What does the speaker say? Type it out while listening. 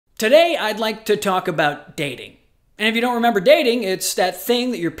Today, I'd like to talk about dating. And if you don't remember dating, it's that thing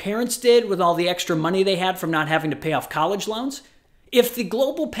that your parents did with all the extra money they had from not having to pay off college loans. If the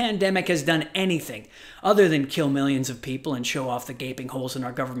global pandemic has done anything other than kill millions of people and show off the gaping holes in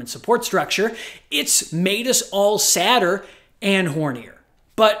our government support structure, it's made us all sadder and hornier.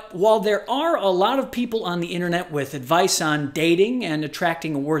 But while there are a lot of people on the internet with advice on dating and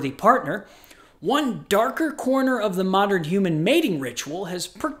attracting a worthy partner, one darker corner of the modern human mating ritual has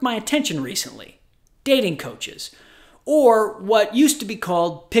perked my attention recently: dating coaches, or what used to be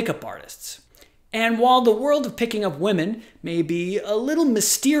called pickup artists. And while the world of picking up women may be a little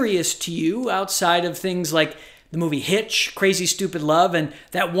mysterious to you outside of things like the movie Hitch, Crazy Stupid Love, and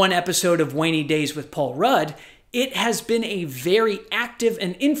that one episode of Wainy Days with Paul Rudd, it has been a very active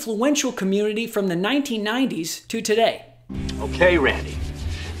and influential community from the 1990s to today. Okay, Randy.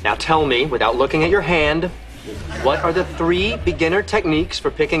 Now tell me, without looking at your hand, what are the 3 beginner techniques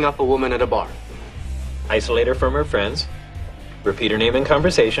for picking up a woman at a bar? Isolate her from her friends, repeat her name in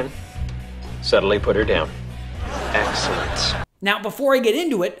conversation, subtly put her down. Excellent. Now, before I get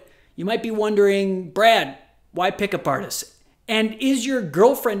into it, you might be wondering, Brad, why pickup artists? And is your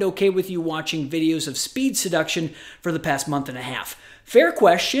girlfriend okay with you watching videos of speed seduction for the past month and a half? Fair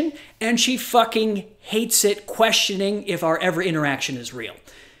question, and she fucking hates it, questioning if our ever interaction is real.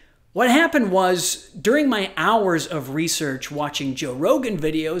 What happened was, during my hours of research watching Joe Rogan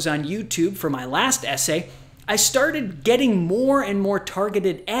videos on YouTube for my last essay, I started getting more and more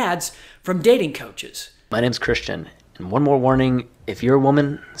targeted ads from dating coaches. My name's Christian, and one more warning: if you're a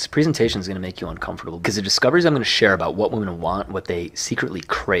woman, this presentation is going to make you uncomfortable, because the discoveries I'm going to share about what women want, what they secretly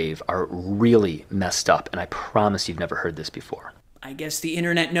crave, are really messed up, and I promise you've never heard this before. I guess the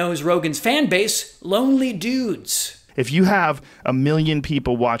internet knows Rogan's fan base: lonely dudes. If you have 1 million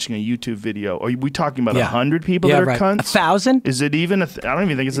people watching a YouTube video, are we talking about 100 people that are cunts? 1,000? Is it even? I don't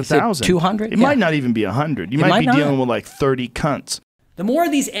even think it's 1,000. 200? It might not even be 100. You might be dealing with like 30 cunts. The more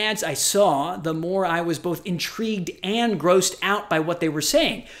of these ads I saw, the more I was both intrigued and grossed out by what they were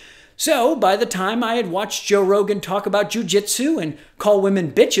saying. So by the time I had watched Joe Rogan talk about jujitsu and call women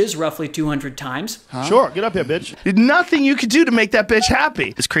bitches roughly 200 times. Sure, get up here, bitch. There's nothing you could do to make that bitch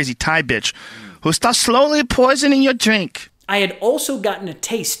happy. This crazy Thai bitch who starts slowly poisoning your drink. I had also gotten a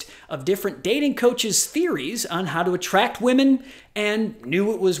taste of different dating coaches' theories on how to attract women, and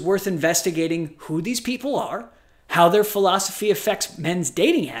knew it was worth investigating who these people are, how their philosophy affects men's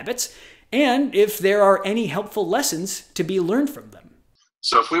dating habits, and if there are any helpful lessons to be learned from them.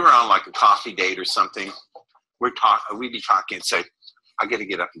 So if we were on like a coffee date or something, we'd be talking and say, I got to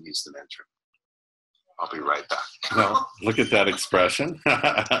get up and use the men's room. I'll be right back. Well, look at that expression.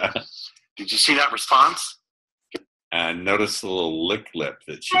 Did you see that response? And notice the little lick lip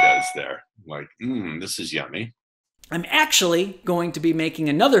that she does there. Like, this is yummy. I'm actually going to be making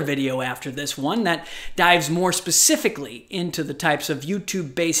another video after this one that dives more specifically into the types of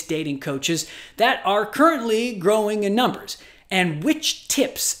YouTube-based dating coaches that are currently growing in numbers, and which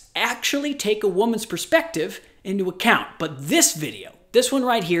tips actually take a woman's perspective into account. But this video, this one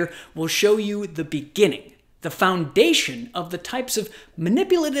right here, will show you the beginning, the foundation of the types of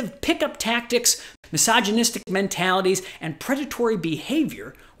manipulative pickup tactics, misogynistic mentalities, and predatory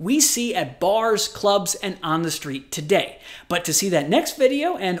behavior we see at bars, clubs, and on the street today. But to see that next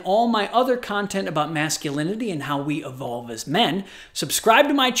video and all my other content about masculinity and how we evolve as men, subscribe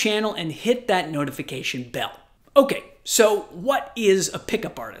to my channel and hit that notification bell. Okay, so what is a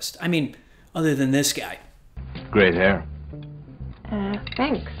pickup artist? I mean, other than this guy. Great hair.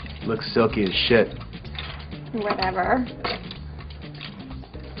 Thanks. Looks silky as shit. Whatever.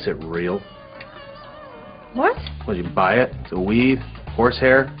 Is it real? What? Well, you buy it? It's a weave?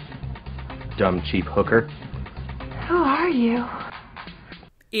 Horsehair? Dumb, cheap hooker? Who are you?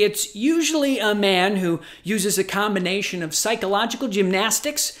 It's usually a man who uses a combination of psychological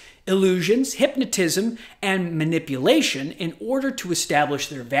gymnastics, illusions, hypnotism, and manipulation in order to establish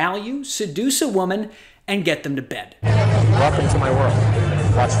their value, seduce a woman, and get them to bed. Welcome to my world.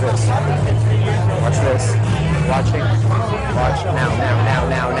 Watch this. Watch this. Watching. Watch now, now, now,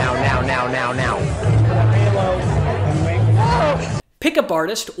 now, now, now, now, now. Pickup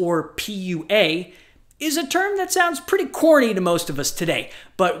artist, or PUA, is a term that sounds pretty corny to most of us today.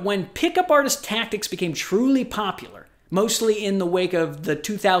 But when pickup artist tactics became truly popular, mostly in the wake of the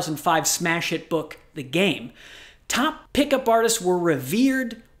 2005 smash hit book, The Game, top pickup artists were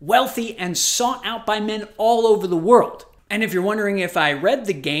revered, wealthy, and sought out by men all over the world. And if you're wondering if I read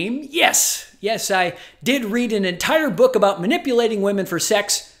The Game, yes, I did read an entire book about manipulating women for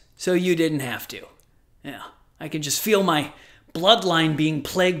sex, so you didn't have to. Yeah, I can just feel my bloodline being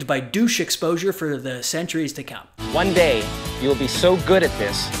plagued by douche exposure for the centuries to come. One day, you will be so good at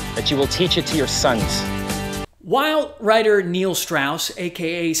this that you will teach it to your sons. While writer Neil Strauss,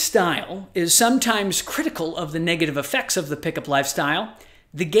 aka Style, is sometimes critical of the negative effects of the pickup lifestyle,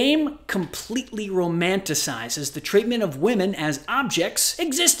 the game completely romanticizes the treatment of women as objects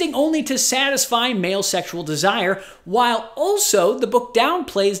existing only to satisfy male sexual desire, while also the book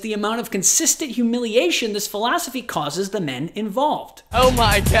downplays the amount of consistent humiliation this philosophy causes the men involved. Oh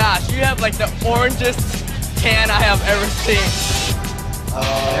my gosh, you have like the orangest tan I have ever seen.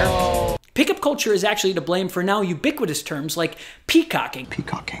 Oh. Pickup culture is actually to blame for now ubiquitous terms like peacocking.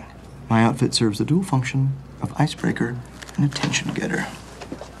 Peacocking. My outfit serves the dual function of icebreaker and attention getter.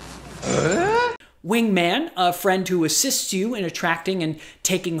 Wingman, a friend who assists you in attracting and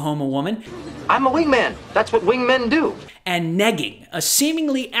taking home a woman. I'm a wingman. That's what wingmen do. And negging, a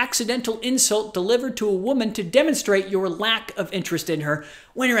seemingly accidental insult delivered to a woman to demonstrate your lack of interest in her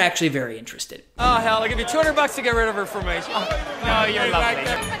when you're actually very interested. Oh hell, I'll give you $200 to get rid of her formation. Oh, no, you're lovely.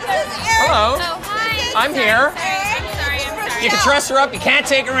 Hello. Oh, hi. I'm here. I'm sorry. You can truss her up, you can't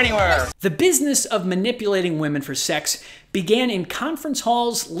take her anywhere. The business of manipulating women for sex began in conference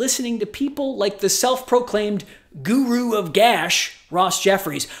halls listening to people like the self-proclaimed guru of gash, Ross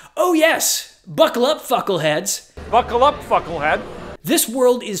Jeffries. Oh yes, buckle up, fuckleheads. Buckle up, fucklehead. This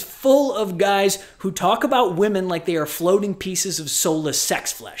world is full of guys who talk about women like they are floating pieces of soulless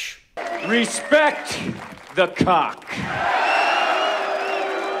sex flesh. Respect the cock.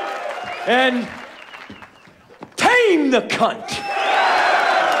 And tame the cunt.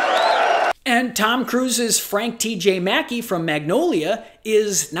 And Tom Cruise's Frank T.J. Mackey from Magnolia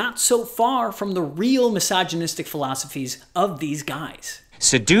is not so far from the real misogynistic philosophies of these guys.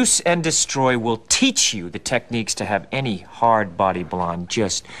 Seduce and destroy will teach you the techniques to have any hard-body blonde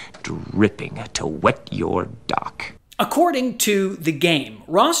just dripping to wet your dock. According to The Game,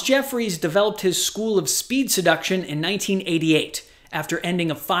 Ross Jeffries developed his school of speed seduction in 1988 after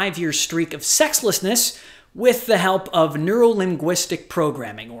ending a 5-year streak of sexlessness with the help of neuro-linguistic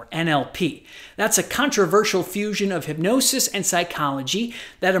programming, or NLP. That's a controversial fusion of hypnosis and psychology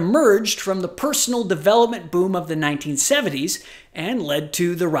that emerged from the personal development boom of the 1970s and led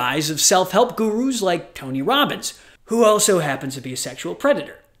to the rise of self-help gurus like Tony Robbins, who also happens to be a sexual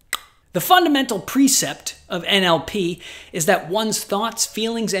predator. The fundamental precept of NLP is that one's thoughts,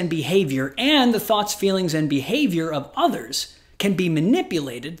 feelings, and behavior, and the thoughts, feelings, and behavior of others can be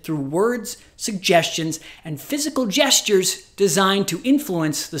manipulated through words, suggestions, and physical gestures designed to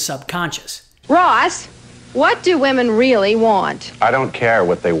influence the subconscious. Ross, what do women really want? I don't care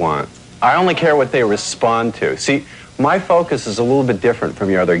what they want. I only care what they respond to. See, my focus is a little bit different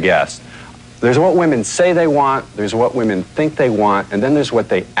from your other guests. There's what women say they want, there's what women think they want, and then there's what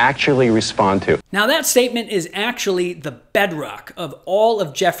they actually respond to. Now that statement is actually the bedrock of all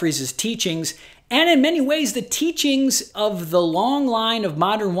of Jeffries' teachings, and in many ways the teachings of the long line of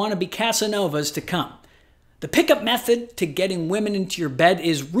modern wannabe Casanovas to come. The pickup method to getting women into your bed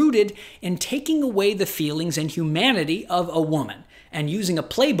is rooted in taking away the feelings and humanity of a woman and using a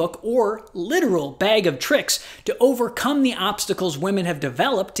playbook or literal bag of tricks to overcome the obstacles women have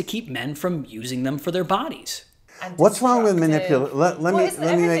developed to keep men from using them for their bodies. What's wrong with manipulation? Let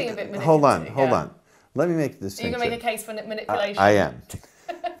me make. Hold on. Let me make this. Are you going to make a case for manipulation? I am.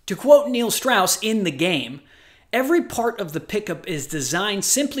 To quote Neil Strauss in The Game, every part of the pickup is designed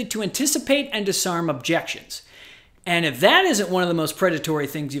simply to anticipate and disarm objections. And if that isn't one of the most predatory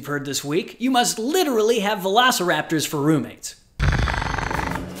things you've heard this week, you must literally have velociraptors for roommates.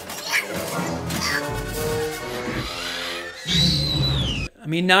 I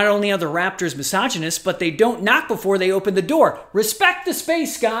mean, not only are the raptors misogynist, but they don't knock before they open the door. Respect the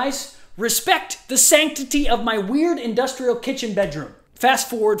space, guys. Respect the sanctity of my weird industrial kitchen bedroom. Fast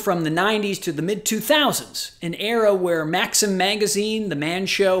forward from the 90s to the mid-2000s, an era where Maxim magazine, The Man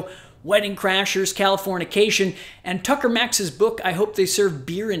Show, Wedding Crashers, Californication, and Tucker Max's book, I Hope They Serve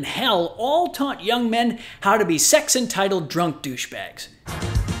Beer in Hell, all taught young men how to be sex-entitled drunk douchebags.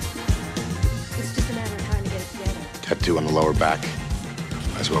 It's just a matter of trying to get it together. Tattoo on the lower back.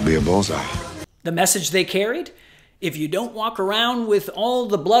 Might as well be a bullseye. The message they carried? If you don't walk around with all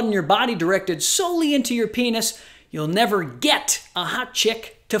the blood in your body directed solely into your penis, you'll never get a hot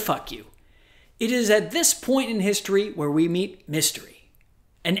chick to fuck you. It is at this point in history where we meet Mystery,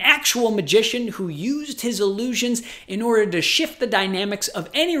 an actual magician who used his illusions in order to shift the dynamics of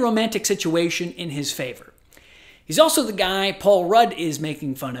any romantic situation in his favor. He's also the guy Paul Rudd is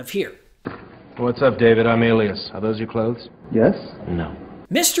making fun of here. What's up, David? I'm Alias. Are those your clothes? Yes? No.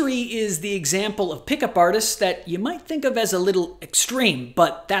 Mystery is the example of pickup artists that you might think of as a little extreme,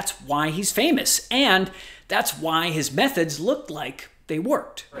 but that's why he's famous, and that's why his methods looked like they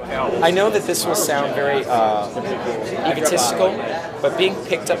worked. I know that this will sound very egotistical, but being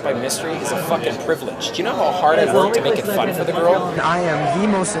picked up by Mystery is a fucking privilege. Do you know how hard I worked to make it fun for the girl? I am the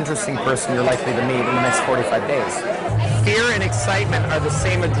most interesting person you're likely to meet in the next 45 days. Fear and excitement are the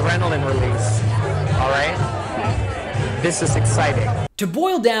same adrenaline release, all right? This is exciting. To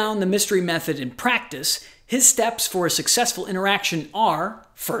boil down the Mystery method in practice, his steps for a successful interaction are,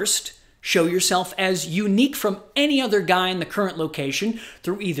 first, show yourself as unique from any other guy in the current location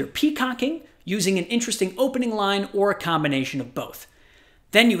through either peacocking, using an interesting opening line, or a combination of both.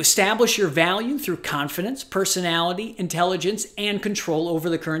 Then you establish your value through confidence, personality, intelligence, and control over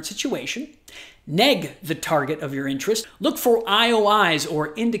the current situation. Neg the target of your interest. Look for IOIs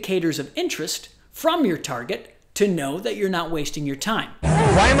or indicators of interest from your target to know that you're not wasting your time.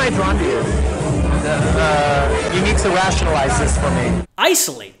 Why am I drawn to you? You need to rationalize this for me.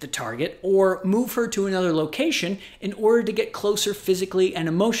 Isolate the target or move her to another location in order to get closer physically and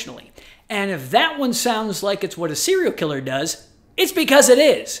emotionally. And if that one sounds like it's what a serial killer does, it's because it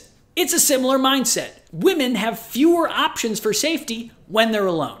is. It's a similar mindset. Women have fewer options for safety when they're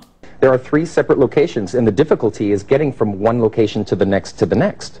alone. There are 3 separate locations, and the difficulty is getting from one location to the next to the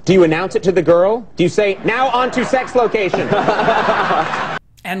next. Do you announce it to the girl? Do you say, now on to sex location?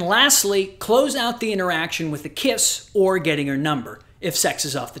 And lastly, close out the interaction with a kiss or getting her number, if sex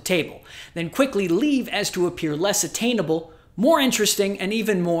is off the table. Then quickly leave as to appear less attainable, more interesting, and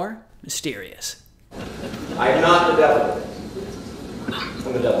even more mysterious. I am not the devil.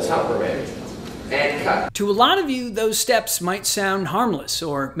 I'm the devil's helper, man. And cut. To a lot of you, those steps might sound harmless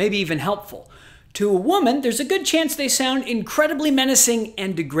or maybe even helpful. To a woman, there's a good chance they sound incredibly menacing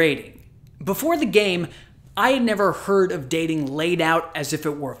and degrading. Before the game, I had never heard of dating laid out as if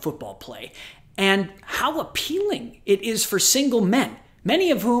it were a football play, and how appealing it is for single men,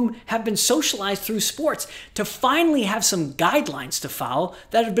 many of whom have been socialized through sports, to finally have some guidelines to follow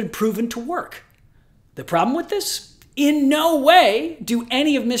that have been proven to work. The problem with this? In no way do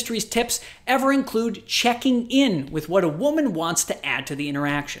any of Mystery's tips ever include checking in with what a woman wants to add to the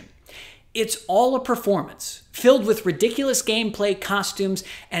interaction. It's all a performance, filled with ridiculous gameplay, costumes,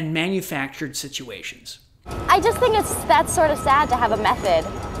 and manufactured situations. I just think that's sort of sad to have a method.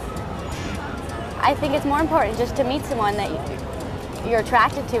 I think it's more important just to meet someone that you're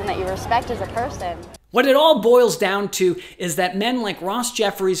attracted to and that you respect as a person. What it all boils down to is that men like Ross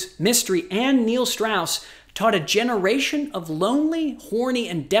Jeffries, Mystery, and Neil Strauss taught a generation of lonely, horny,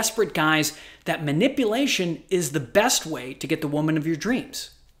 and desperate guys that manipulation is the best way to get the woman of your dreams.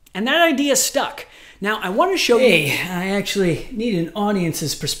 And that idea stuck. Now, I want to show you... Hey, I actually need an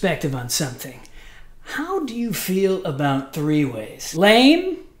audience's perspective on something. How do you feel about three-ways?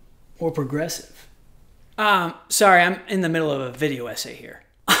 Lame or progressive? Sorry, I'm in the middle of a video essay here.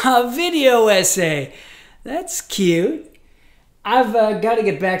 A video essay! That's cute. I've got to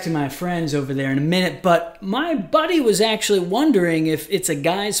get back to my friends over there in a minute, but my buddy was actually wondering if it's a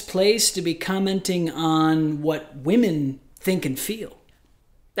guy's place to be commenting on what women think and feel.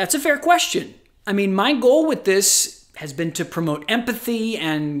 That's a fair question. I mean, my goal with this has been to promote empathy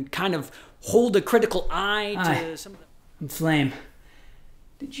and kind of hold a critical eye to some of the... I'm Flame.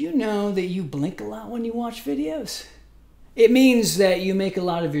 Did you know that you blink a lot when you watch videos? It means that you make a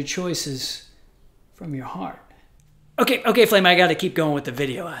lot of your choices from your heart. Okay, Flame, I gotta keep going with the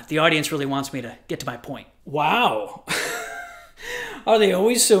video. The audience really wants me to get to my point. Wow. Are they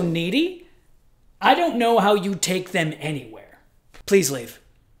always so needy? I don't know how you take them anywhere. Please leave.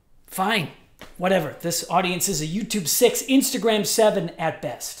 Fine. Whatever. This audience is a YouTube 6, Instagram 7 at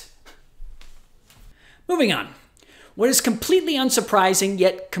best. Moving on. What is completely unsurprising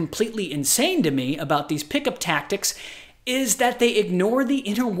yet completely insane to me about these pickup tactics is that they ignore the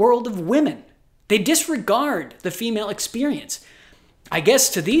inner world of women. They disregard the female experience. I guess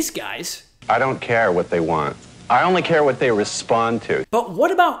to these guys... I don't care what they want. I only care what they respond to. But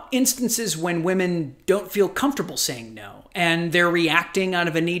what about instances when women don't feel comfortable saying no, and they're reacting out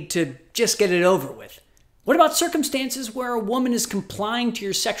of a need to just get it over with? What about circumstances where a woman is complying to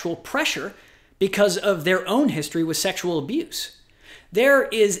your sexual pressure because of their own history with sexual abuse? There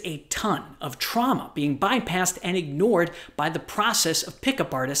is a ton of trauma being bypassed and ignored by the process of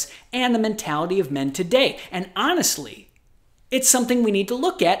pickup artists and the mentality of men today. And honestly, it's something we need to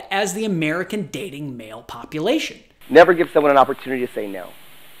look at as the American dating male population. Never give someone an opportunity to say no.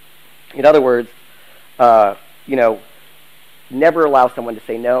 In other words, never allow someone to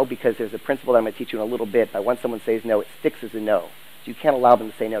say no, because there's a principle that I'm going to teach you in a little bit. But once someone says no, it sticks as a no. So you can't allow them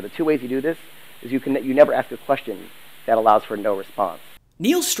to say no. The two ways you do this is you never ask a question that allows for no response.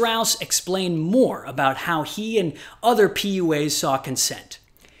 Neil Strauss explained more about how he and other PUAs saw consent.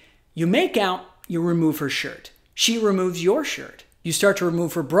 You make out, you remove her shirt. She removes your shirt. You start to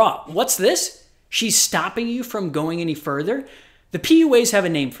remove her bra. What's this? She's stopping you from going any further? The PUAs have a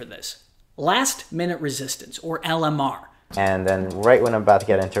name for this. Last minute resistance, or LMR. And then right when I'm about to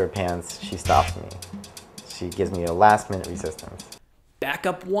get into her pants, she stops me. She gives me a last minute resistance. Back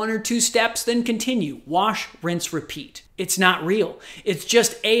up 1 or 2 steps, then continue. Wash, rinse, repeat. It's not real. It's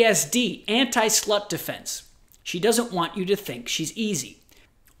just ASD, anti-slut defense. She doesn't want you to think she's easy.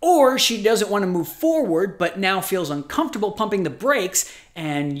 Or she doesn't want to move forward, but now feels uncomfortable pumping the brakes,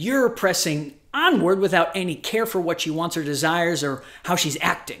 and you're pressing onward without any care for what she wants or desires or how she's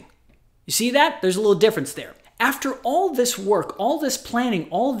acting. You see that? There's a little difference there. After all this work, all this planning,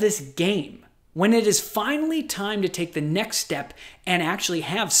 all this game, when it is finally time to take the next step and actually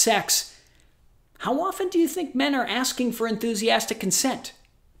have sex, how often do you think men are asking for enthusiastic consent?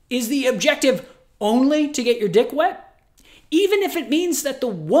 Is the objective only to get your dick wet? Even if it means that the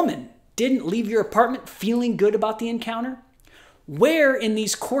woman didn't leave your apartment feeling good about the encounter? Where in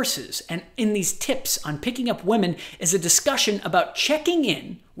these courses and in these tips on picking up women is a discussion about checking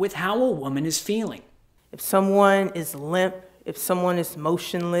in with how a woman is feeling? If someone is limp, if someone is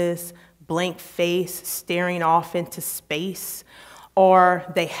motionless, blank face, staring off into space, or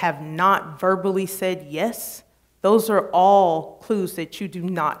they have not verbally said yes, those are all clues that you do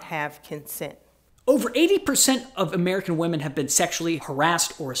not have consent. Over 80% of American women have been sexually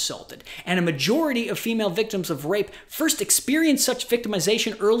harassed or assaulted, and a majority of female victims of rape first experience such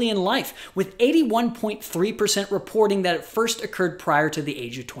victimization early in life, with 81.3% reporting that it first occurred prior to the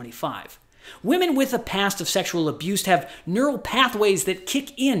age of 25. Women with a past of sexual abuse have neural pathways that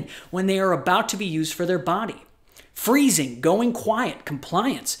kick in when they are about to be used for their body. Freezing, going quiet,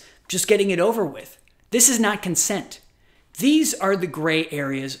 compliance, just getting it over with. This is not consent. These are the gray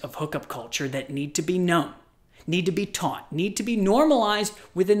areas of hookup culture that need to be known, need to be taught, need to be normalized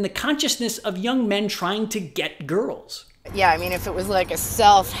within the consciousness of young men trying to get girls. Yeah, I mean, if it was like a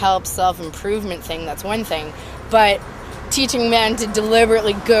self-help, self-improvement thing, that's one thing. But teaching men to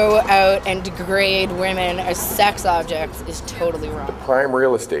deliberately go out and degrade women as sex objects is totally wrong. Prime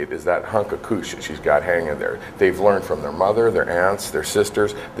real estate is that hunk of cooch that she's got hanging there. They've learned from their mother, their aunts, their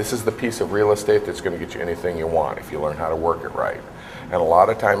sisters. This is the piece of real estate that's going to get you anything you want if you learn how to work it right. And a lot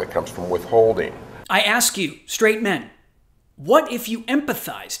of time it comes from withholding. I ask you, straight men, what if you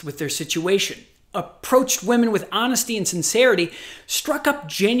empathized with their situation, approached women with honesty and sincerity, struck up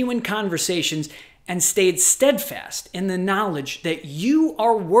genuine conversations, and stayed steadfast in the knowledge that you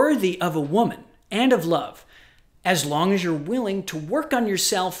are worthy of a woman and of love, as long as you're willing to work on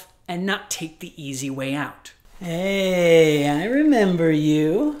yourself and not take the easy way out? Hey, I remember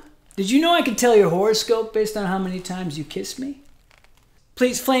you. Did you know I could tell your horoscope based on how many times you kissed me?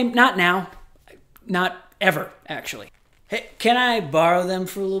 Please, Flame, not now. Not ever, actually. Hey, can I borrow them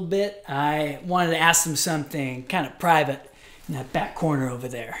for a little bit? I wanted to ask them something kind of private in that back corner over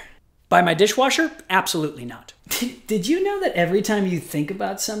there. By my dishwasher? Absolutely not. Did you know that every time you think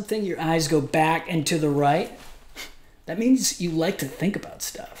about something, your eyes go back and to the right? That means you like to think about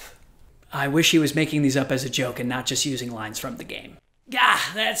stuff. I wish he was making these up as a joke and not just using lines from the game.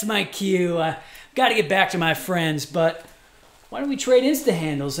 That's my cue. Gotta get back to my friends, but why don't we trade Insta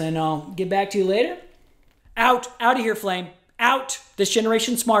handles and I'll get back to you later? Out of here, Flame. Out. This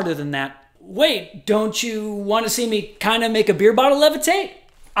generation's smarter than that. Wait, don't you want to see me kind of make a beer bottle levitate?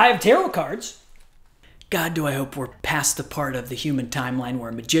 I have tarot cards. God, do I hope we're past the part of the human timeline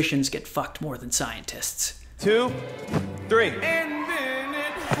where magicians get fucked more than scientists. 2, 3.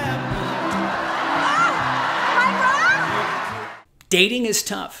 Dating is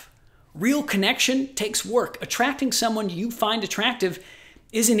tough. Real connection takes work. Attracting someone you find attractive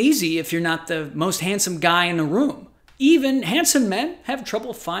isn't easy if you're not the most handsome guy in the room. Even handsome men have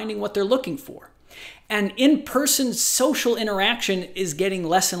trouble finding what they're looking for. And in-person social interaction is getting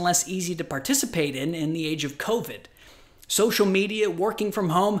less and less easy to participate in the age of COVID. Social media, working from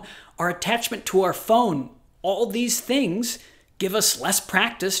home, our attachment to our phone, all these things give us less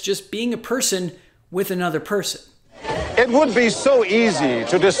practice just being a person with another person. It would be so easy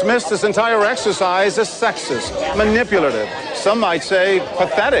to dismiss this entire exercise as sexist, manipulative, some might say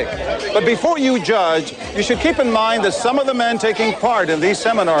pathetic. But before you judge, you should keep in mind that some of the men taking part in these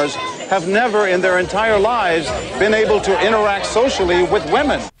seminars have never in their entire lives been able to interact socially with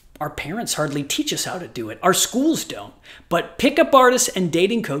women. Our parents hardly teach us how to do it. Our schools don't. But pickup artists and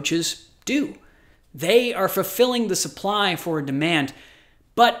dating coaches do. They are fulfilling the supply for a demand,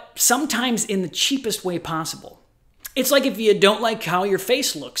 but sometimes in the cheapest way possible. It's like if you don't like how your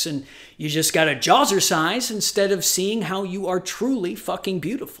face looks and you just got a jazzercise instead of seeing how you are truly fucking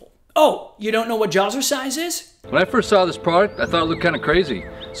beautiful. Oh, you don't know what jazzercise is? When I first saw this product, I thought it looked kind of crazy.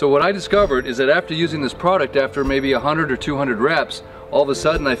 So what I discovered is that after using this product, after maybe 100 or 200 reps, all of a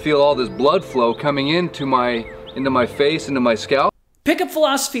sudden I feel all this blood flow coming into my face, into my scalp. Pickup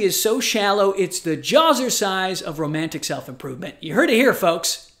philosophy is so shallow, it's the jazzercise of romantic self-improvement. You heard it here,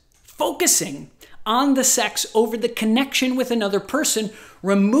 folks. Focusing on the sex over the connection with another person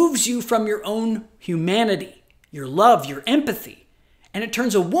removes you from your own humanity, your love, your empathy, and it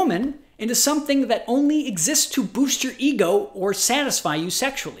turns a woman into something that only exists to boost your ego or satisfy you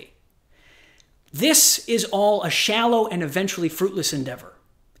sexually. This is all a shallow and eventually fruitless endeavor.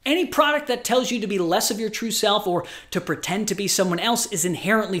 Any product that tells you to be less of your true self or to pretend to be someone else is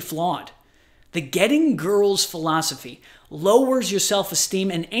inherently flawed. The getting girls philosophy lowers your self-esteem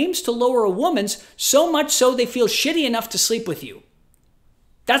and aims to lower a woman's so much so they feel shitty enough to sleep with you.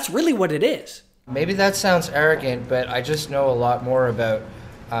 That's really what it is. Maybe that sounds arrogant, but I just know a lot more about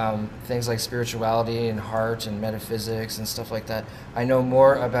things like spirituality and heart and metaphysics and stuff like that. I know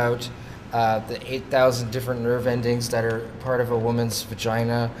more about the 8,000 different nerve endings that are part of a woman's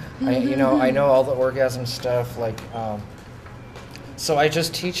vagina. I know all the orgasm stuff. So I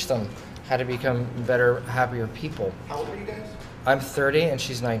just teach them how to become better, happier people. How old are you guys? I'm 30 and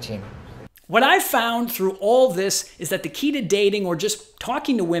she's 19. What I've found through all this is that the key to dating or just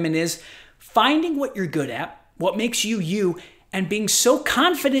talking to women is finding what you're good at, what makes you you, and being so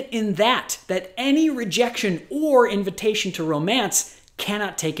confident in that any rejection or invitation to romance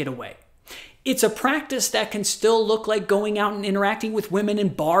cannot take it away. It's a practice that can still look like going out and interacting with women in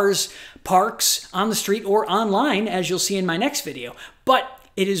bars, parks, on the street, or online, as you'll see in my next video. But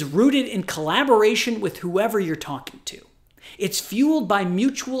it is rooted in collaboration with whoever you're talking to. It's fueled by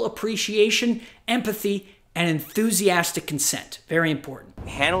mutual appreciation, empathy, and enthusiastic consent. Very important.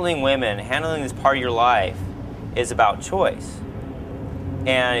 Handling women, handling this part of your life is about choice.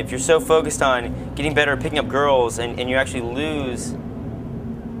 And if you're so focused on getting better at picking up girls and you actually lose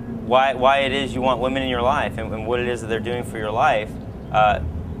why it is you want women in your life and what it is that they're doing for your life,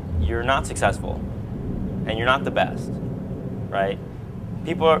 you're not successful and you're not the best, right?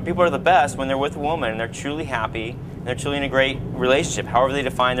 People are the best when they're with a woman and they're truly happy and they're truly in a great relationship, however they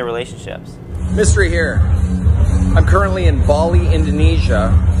define their relationships. Mystery here. I'm currently in Bali, Indonesia,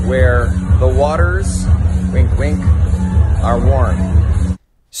 where the waters, wink wink, are warm.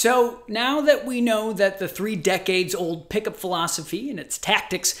 So now that we know that the 3 decades old pickup philosophy and its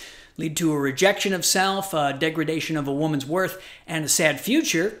tactics lead to a rejection of self, a degradation of a woman's worth, and a sad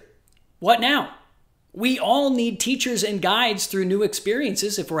future, what now? We all need teachers and guides through new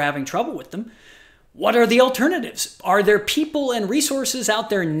experiences if we're having trouble with them. What are the alternatives? Are there people and resources out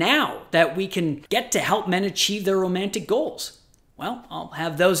there now that we can get to help men achieve their romantic goals? Well, I'll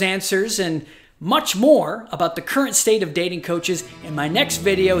have those answers and much more about the current state of dating coaches in my next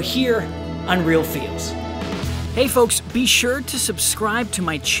video here on Real Feels. Hey folks, be sure to subscribe to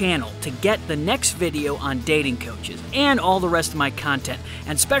my channel to get the next video on dating coaches and all the rest of my content.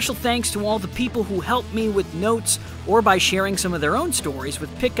 And special thanks to all the people who helped me with notes or by sharing some of their own stories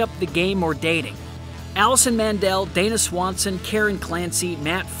with Pick Up the Game or Dating. Allison Mandel, Dana Swanson, Caron Clancey,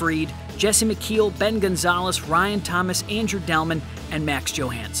 Matt Freed, Jesse McKiel, Ben Gonzales, Ryan Thomas, Andrew Delman, and Max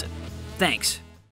Johanson. Thanks.